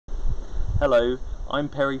Hello, I'm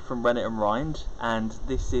Perry from Rennet and Rind, and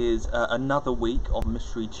this is another week of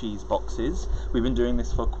mystery cheese boxes. We've been doing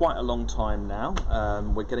this for quite a long time now.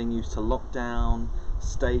 We're getting used to lockdown,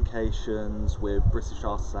 staycations with British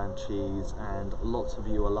artisan cheese, and lots of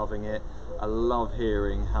you are loving it. I love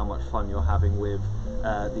hearing how much fun you're having with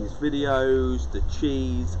these videos, the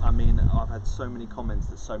cheese. I mean, I've had so many comments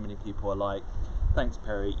that so many people are like, "Thanks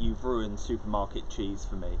Perry, you've ruined supermarket cheese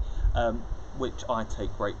for me," which I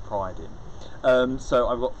take great pride in. So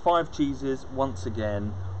I've got 5 cheeses once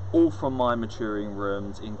again, all from my maturing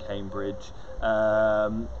rooms in Cambridge.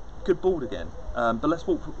 Good board again, but let's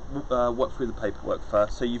walk through the paperwork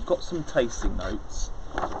first. So you've got some tasting notes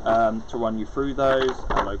to run you through those,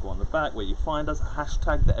 a logo on the back where you find us, a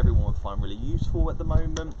hashtag that everyone will find really useful at the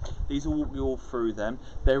moment. These will walk you all through them.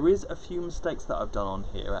 There is a few mistakes that I've done on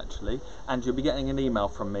here actually, and you'll be getting an email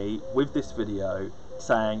from me with this video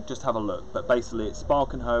saying just have a look, but basically it's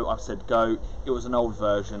Spark and Hoe. I've said go, it was an old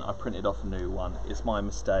version, I printed off a new one. It's my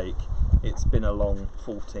mistake. It's been a long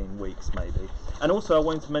 14 weeks maybe. And also I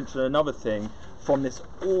wanted to mention another thing from this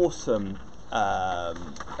awesome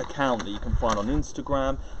account that you can find on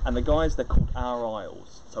Instagram, and the guys, they're called Our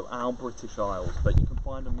Isles, so Our British Isles, but you can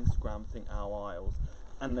find them on Instagram, I think Our Isles,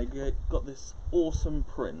 and they got this awesome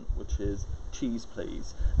print which is Cheese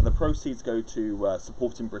Please, and the proceeds go to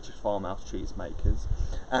supporting British farmhouse cheesemakers.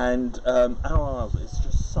 And Our Isles is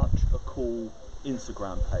just such a cool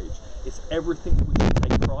Instagram page. It's everything we should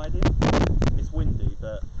take pride in. It's windy,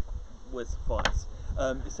 but we'll suffice.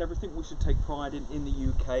 It's everything we should take pride in the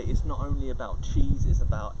UK. It's not only about cheese, it's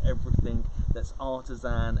about everything that's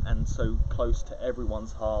artisan and so close to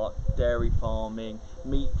everyone's heart. Dairy farming,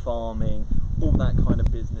 meat farming, all that kind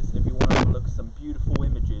of business. If you want to have a look at some beautiful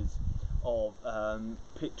images of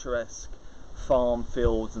picturesque farm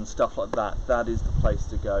fields and stuff like that, that is the place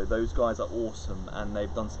to go. Those guys are awesome, and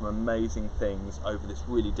they've done some amazing things over this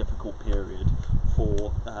really difficult period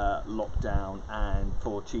for lockdown and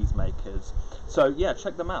for cheesemakers. So yeah,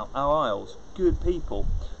 check them out. Our Isles, good people.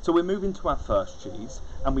 So we're moving to our first cheese,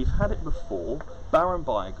 and we've had it before, Baron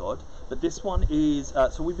Bigod, but this one is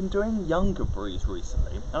so we've been doing younger breeds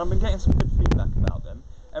recently, and I've been getting some good feedback about them.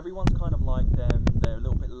 Everyone's kind of like them. They're a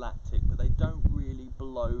little bit lactic, but they don't really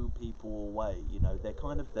blow people away, you know, they're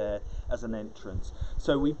kind of there as an entrance.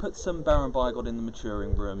 So we put some Baron Bigod in the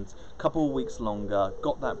maturing rooms, a couple of weeks longer,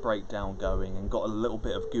 got that breakdown going, and got a little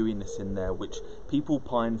bit of gooiness in there which people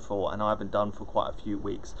pine for, and I haven't done for quite a few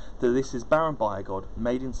weeks. So this is Baron Bigod,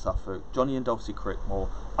 made in Suffolk, Johnny and Dulcie Crickmore,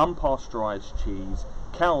 unpasteurised cheese,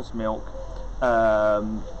 cow's milk,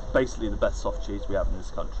 basically the best soft cheese we have in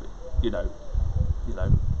this country. You know,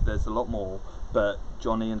 there's a lot more, but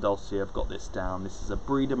Johnny and Dulcie have got this down. This is a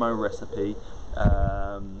Brie de Meaux recipe,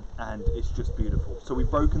 and it's just beautiful. So we've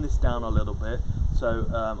broken this down a little bit. So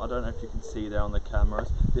I don't know if you can see there on the cameras.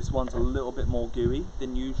 This one's a little bit more gooey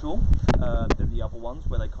than usual than the other ones,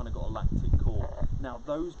 where they kind of got a lactic core. Now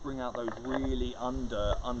those bring out those really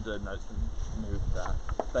under notes. Let me just move that.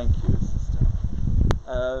 Thank you, assistant.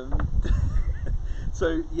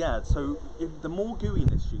 So yeah, so if the more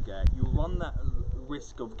gooiness you get, you run that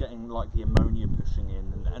risk of getting like the ammonia pushing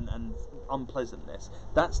in and unpleasantness.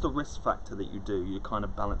 That's the risk factor that you do, you're kind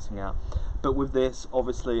of balancing out. But with this,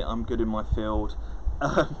 obviously I'm good in my field,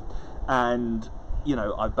 and you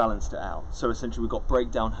know, I've balanced it out. So essentially we've got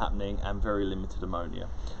breakdown happening and very limited ammonia,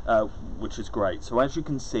 which is great. So as you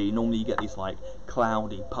can see, normally you get these like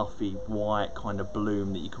cloudy, puffy, white kind of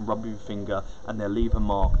bloom that you can rub with your finger and they'll leave a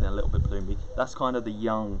mark and they're a little bit bloomy. That's kind of the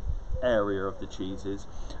young area of the cheeses.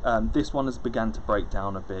 This one has begun to break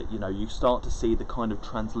down a bit. You know, you start to see the kind of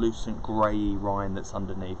translucent grey rind that's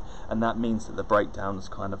underneath, and that means that the breakdown has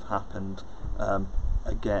kind of happened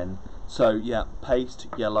again. So yeah, paste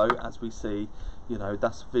yellow, as we see. You know,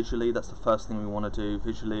 that's visually, that's the first thing we want to do.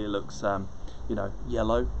 Visually it looks you know,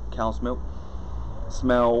 yellow, cow's milk.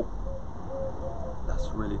 Smell, that's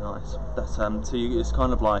really nice. That's so it's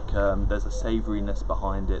kind of like there's a savouriness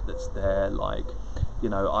behind it that's there. Like, you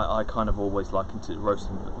know, I kind of always liken to roast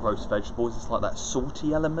vegetables. It's like that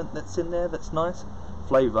salty element that's in there that's nice.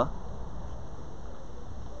 Flavour,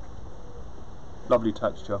 lovely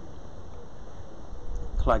texture,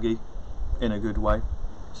 claggy in a good way,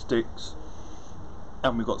 sticks,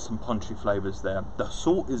 and we've got some punchy flavours there. The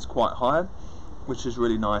salt is quite high, which is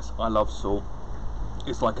really nice. I love salt.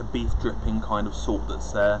 It's like a beef dripping kind of salt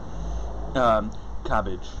that's there.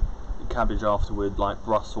 Cabbage afterward, like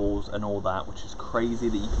Brussels and all that, which is crazy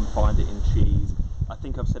that you can find it in cheese. I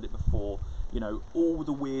think I've said it before, you know, all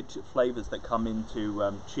the weird flavours that come into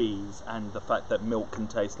cheese, and the fact that milk can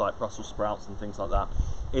taste like Brussels sprouts and things like that,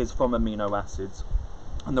 is from amino acids.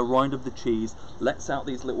 and the rind of the cheese lets out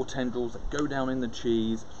these little tendrils that go down in the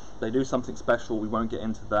cheese. They do something special. We won't get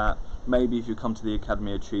into that. Maybe if you come to the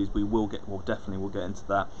Academy of Cheese, definitely we'll get into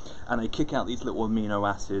that. And they kick out these little amino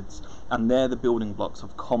acids, and they're the building blocks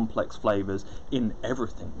of complex flavors in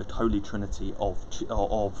everything. The holy trinity of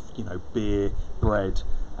beer, bread,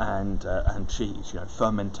 and cheese.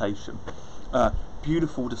 Fermentation.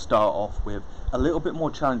 Beautiful to start off with. A little bit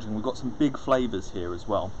more challenging. We've got some big flavors here as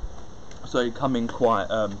well. So you come in quite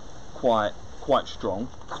strong.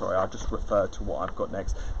 Sorry, I'll just refer to what I've got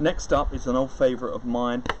next. Next up is an old favourite of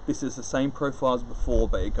mine. This is the same profile as before,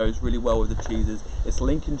 but it goes really well with the cheeses. It's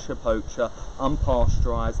Lincolnshire Poacher,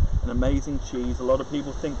 unpasteurised, an amazing cheese. A lot of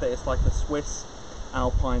people think that it's like a Swiss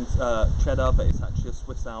Alpine cheddar, but it's actually a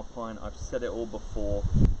Swiss Alpine. I've said it all before.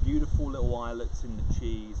 Beautiful little islets in the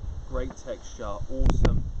cheese, great texture,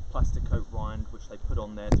 awesome plastic coat rind which they put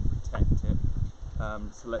on there to protect it.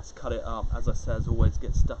 So let's cut it up. As I say, as always,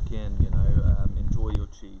 get stuck in, enjoy your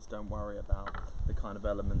cheese. Don't worry about the kind of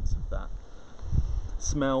elements of that.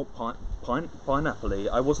 Smell pineapple-y.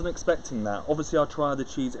 I wasn't expecting that. Obviously, I try the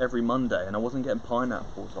cheese every Monday and I wasn't getting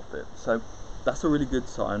pineapples off it. So that's a really good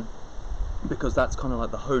sign, because that's kind of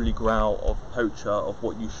like the holy grail of poacher, of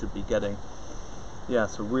what you should be getting. Yeah,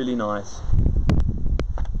 so really nice.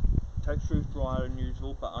 Texture is drier than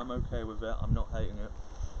usual, but I'm okay with it. I'm not hating it.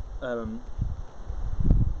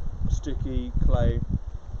 Sticky, clay,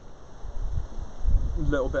 a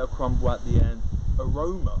little bit of crumble at the end.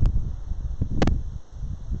 Aroma,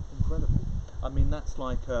 incredible. I mean, that's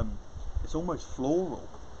like, it's almost floral.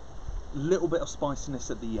 Little bit of spiciness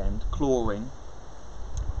at the end, chlorine,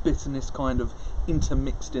 bitterness kind of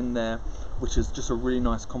intermixed in there, which is just a really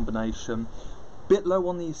nice combination. Bit low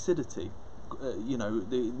on the acidity.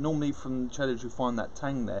 Normally from cheddars you find that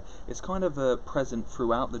tang there. It's kind of present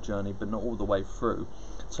throughout the journey, but not all the way through.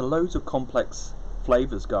 So loads of complex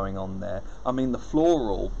flavours going on there. I mean, the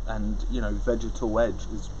floral and vegetal edge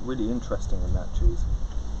is really interesting in that cheese.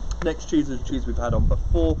 Next cheese is a cheese we've had on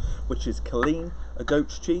before, which is Colleen, a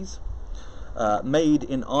goat's cheese. Made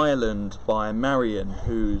in Ireland by Marion,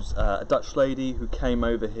 who's a Dutch lady who came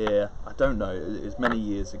over here, I don't know, it was many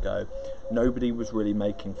years ago. Nobody was really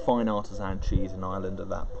making fine artisan cheese in Ireland at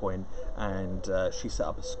that point, and she set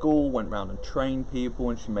up a school, went around and trained people,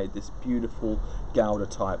 and she made this beautiful Gouda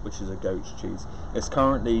type, which is a goat's cheese. It's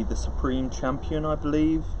currently the supreme champion, I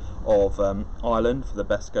believe, of Ireland for the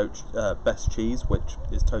best cheese, which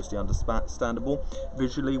is totally understandable.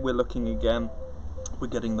 Visually, we're looking again. We're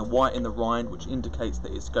getting the white in the rind, which indicates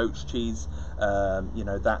that it's goat's cheese.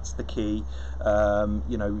 That's the key.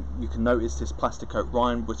 You can notice this plastic coat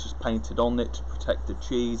rind, which is painted on it to protect the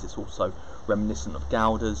cheese. It's also reminiscent of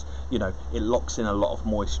Goudas. It locks in a lot of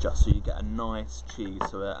moisture, so you get a nice cheese.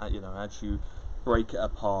 So as you break it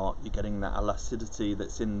apart, you're getting that elasticity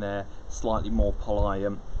that's in there, slightly more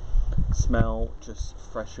pliant. Smell just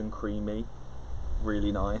fresh and creamy,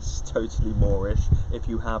 really nice, totally Moorish. If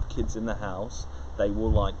you have kids in the house, they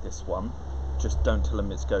will like this one. Just don't tell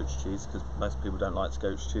them it's goat's cheese, because most people don't like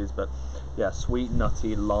goat's cheese. But yeah, sweet,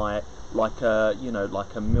 nutty, light, like a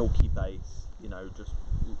milky base. Just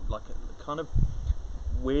like a kind of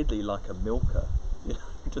weirdly like a milker.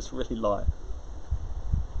 Just really light.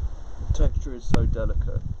 Texture is so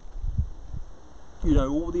delicate.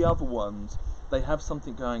 All the other ones, they have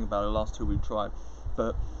something going about it. The last two we've tried,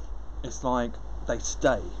 but it's like they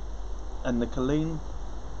stay, and the Colleen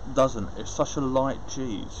doesn't. It's such a light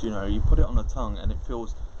cheese. You put it on the tongue and it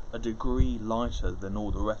feels a degree lighter than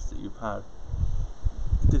all the rest that you've had.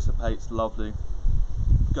 It dissipates lovely.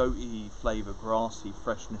 Goaty flavour, grassy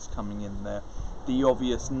freshness coming in there. The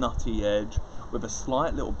obvious nutty edge with a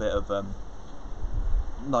slight little bit of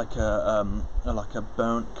like a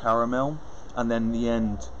burnt caramel, and then the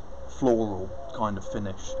end floral kind of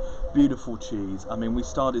finish. Beautiful cheese. I mean, we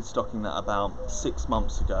started stocking that about 6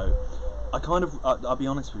 months ago. I'll be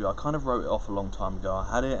honest with you, I kind of wrote it off a long time ago.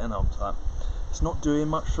 I had it and I was like, it's not doing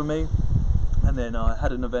much for me. And then I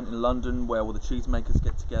had an event in London where all the cheesemakers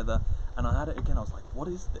get together, and I had it again. I was like, what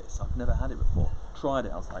is this? I've never had it before. Tried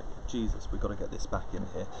it, I was like, Jesus, we've got to get this back in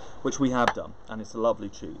here, which we have done, and it's a lovely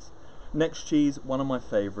cheese. Next cheese, one of my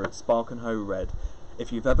favourites, Spark and Hoe Red.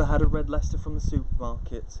 If you've ever had a red Leicester from the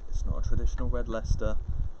supermarket, it's not a traditional red Leicester,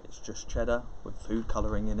 it's just cheddar with food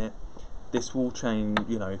colouring in it. This will change,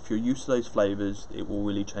 if you're used to those flavours, it will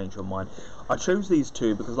really change your mind. I chose these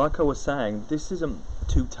two because, like I was saying, this isn't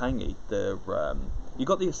too tangy. You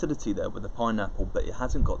got the acidity there with the pineapple, but it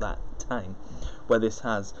hasn't got that tang. where this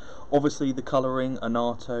has obviously the colouring,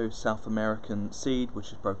 Anato South American seed, which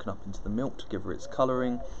is broken up into the milk to give her its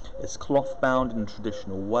colouring. It's cloth bound in a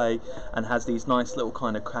traditional way and has these nice little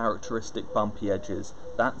kind of characteristic bumpy edges.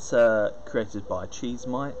 That's created by cheese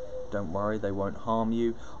mite. Don't worry, they won't harm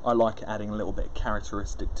you. I like adding a little bit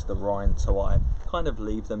characteristic to the rind, so I kind of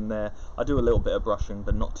leave them there. I do a little bit of brushing,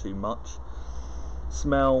 but not too much.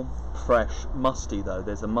 Smell fresh, musty though.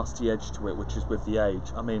 There's a musty edge to it, which is with the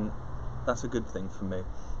age. I mean, that's a good thing for me.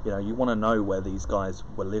 You know, you want to know where these guys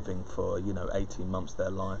were living for, 18 months of their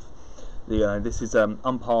life. This is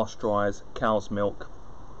unpasteurized cow's milk.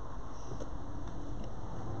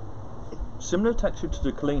 Similar texture to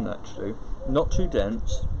the clean, actually. Not too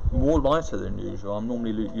dense, more lighter than usual. I'm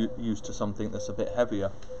normally used to something that's a bit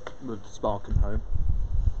heavier with Spark and Home.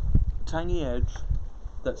 Tangy edge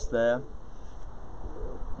that's there.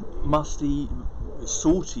 Musty,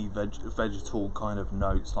 salty vegetal kind of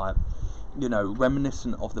notes, like,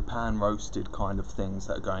 reminiscent of the pan roasted kind of things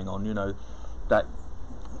that are going on. That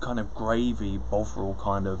kind of gravy bovril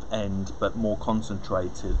kind of end, but more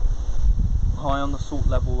concentrated. High on the salt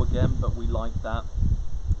level again, but we like that.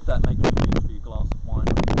 That makes you use for your glass of wine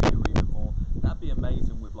or even more. That'd be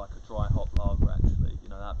amazing with like a dry hop lager, actually.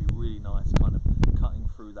 That'd be really nice, kind of cutting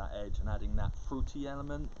through that edge and adding that fruity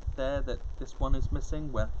element there that this one is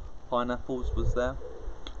missing, where pineapples was there.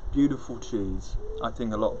 Beautiful cheese. I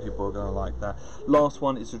think a lot of people are going to like that. Last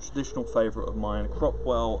one is a traditional favourite of mine,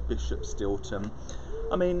 Cropwell Bishop Stilton.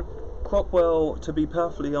 I mean, Cropwell, to be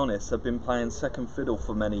perfectly honest, have been playing second fiddle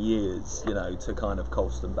for many years, to kind of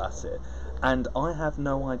Colston Bassett. And I have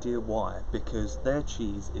no idea why, because their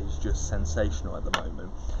cheese is just sensational at the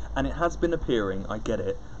moment. And it has been appearing, I get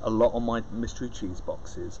it, a lot on my mystery cheese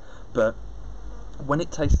boxes. But when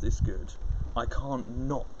it tastes this good, I can't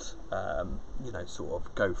not, sort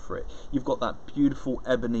of go for it. You've got that beautiful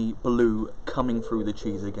ebony blue coming through the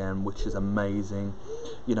cheese again, which is amazing.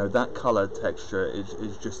 That colour texture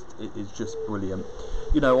is just brilliant.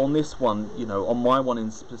 On this one, on my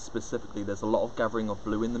one specifically, there's a lot of gathering of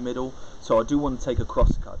blue in the middle. So I do want to take a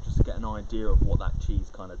cross cut just to get an idea of what that cheese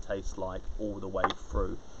kind of tastes like all the way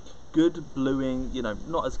through. Good bluing,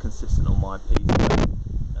 not as consistent on my piece, but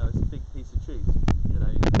it's a big piece of cheese.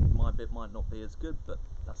 My bit might not be as good, but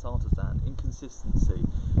that's artisan. Inconsistency.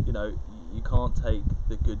 You can't take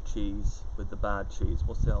the good cheese with the bad cheese.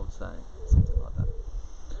 What's the old saying? Something like that.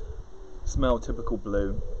 Smell typical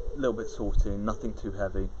blue, a little bit salty, nothing too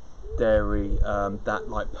heavy. Dairy, that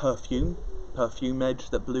like perfume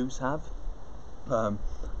edge that blues have.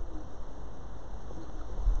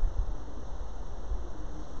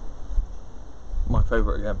 My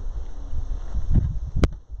favourite again.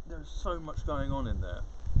 There's so much going on in there.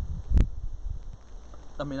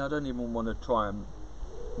 I mean, I don't even want to try and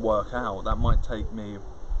work out. That might take me,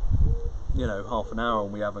 half an hour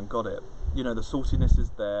and we haven't got it. The saltiness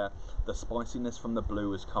is there. The spiciness from the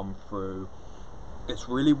blue has come through. It's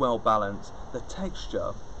really well balanced. The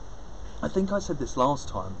texture, I think I said this last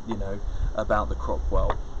time, about the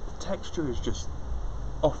Cropwell. The texture is just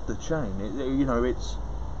off the chain.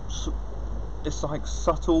 It's like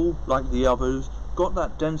subtle, like the others. Got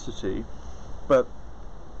that density, but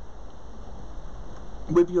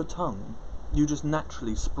with your tongue, you just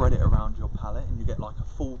naturally spread it around your palate, and you get like a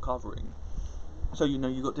full covering. So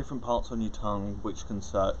you've got different parts on your tongue which can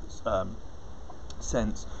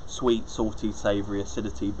sense sweet, salty, savoury,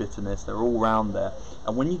 acidity, bitterness. They're all round there,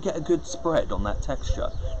 and when you get a good spread on that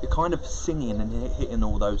texture, you're kind of singing and hitting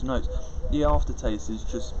all those notes. The aftertaste is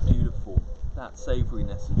just beautiful. That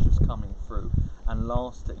savouriness is just coming through and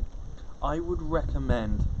lasting. I would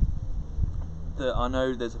recommend that. I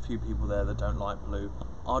know there's a few people there that don't like blue.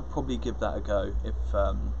 I'd probably give that a go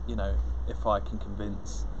if I can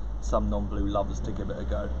convince some non-blue lovers to give it a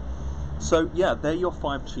go. So yeah, they're your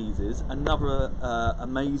 5 cheeses. Another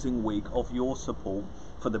amazing week of your support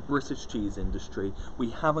for the British cheese industry.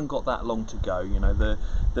 We haven't got that long to go.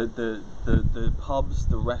 The pubs,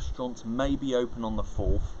 the restaurants may be open on the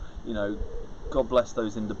 4th. God bless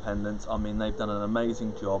those independents. I mean, they've done an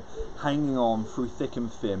amazing job hanging on through thick and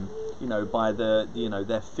thin, by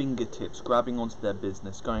their fingertips, grabbing onto their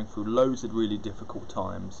business, going through loads of really difficult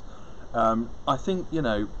times. I think,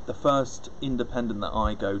 the first independent that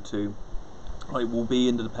I go to, it will be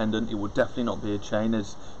independent. It will definitely not be a chain.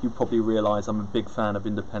 As you probably realise, I'm a big fan of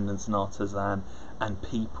independence and artisan and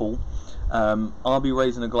people. I'll be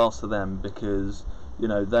raising a glass to them because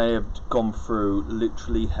they have gone through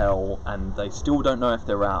literally hell and they still don't know if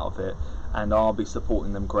they're out of it, and I'll be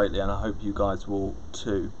supporting them greatly, and I hope you guys will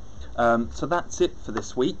too. So that's it for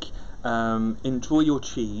this week. Enjoy your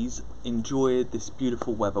cheese, enjoy this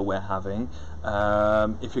beautiful weather we're having.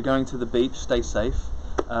 If you're going to the beach, stay safe,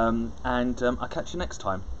 and I'll catch you next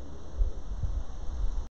time.